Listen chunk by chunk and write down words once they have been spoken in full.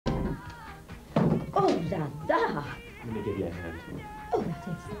la la! Let me give you a hand. Oh, that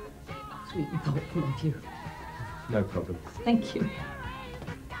is sweet and thoughtful of you. No problem. Thank you.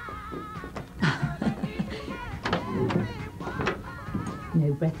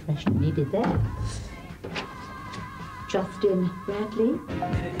 No breath freshener needed there. Justin Bradley.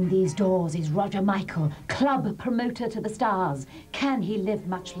 In these doors is Roger Michael, club promoter to the stars. Can he live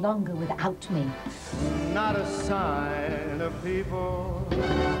much longer without me? Not a sign of people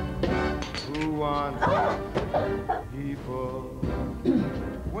who want people.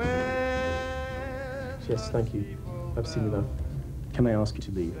 Yes, thank you. I've seen enough. Can I ask you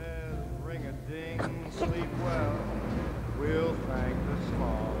to leave? Sleep well. We'll thank the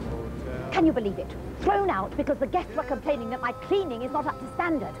small hotel. Can you believe it? Thrown out because the guests were complaining that my cleaning is not up to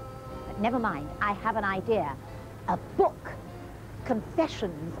standard. But never mind, I have an idea. A book.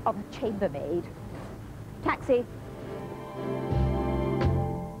 Confessions of a chambermaid. Taxi.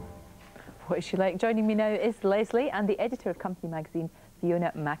 What is she like? Joining me now is Lesley and the editor of Company Magazine,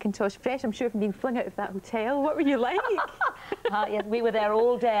 Fiona McIntosh. Fresh, I'm sure, from being flung out of that hotel. What were you like? Yes, we were there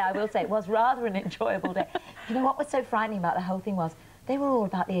all day, I will say. It was rather an enjoyable day. You know what was so frightening about the whole thing was they were all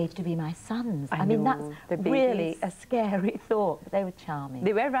about the age to be my sons. I mean, that's really a scary thought, but they were charming.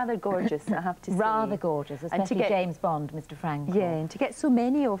 They were rather gorgeous, I have to say. Rather gorgeous, especially James Bond, Mr. Frankel. Yeah, and to get so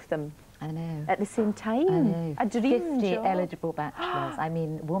many of them. I know. At the same time. I know. A dream 50 job. eligible bachelors. I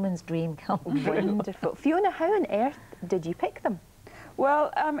mean, woman's dream come true. Wonderful. Fiona, how on earth did you pick them?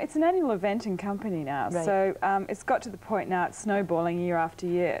 Well, it's an annual event in company now, right. So it's got to the point now it's snowballing year after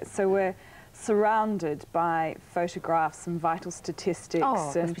year. So we're surrounded by photographs and vital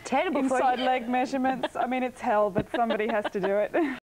statistics and terrible inside leg measurements. I mean, it's hell, but somebody has to do it.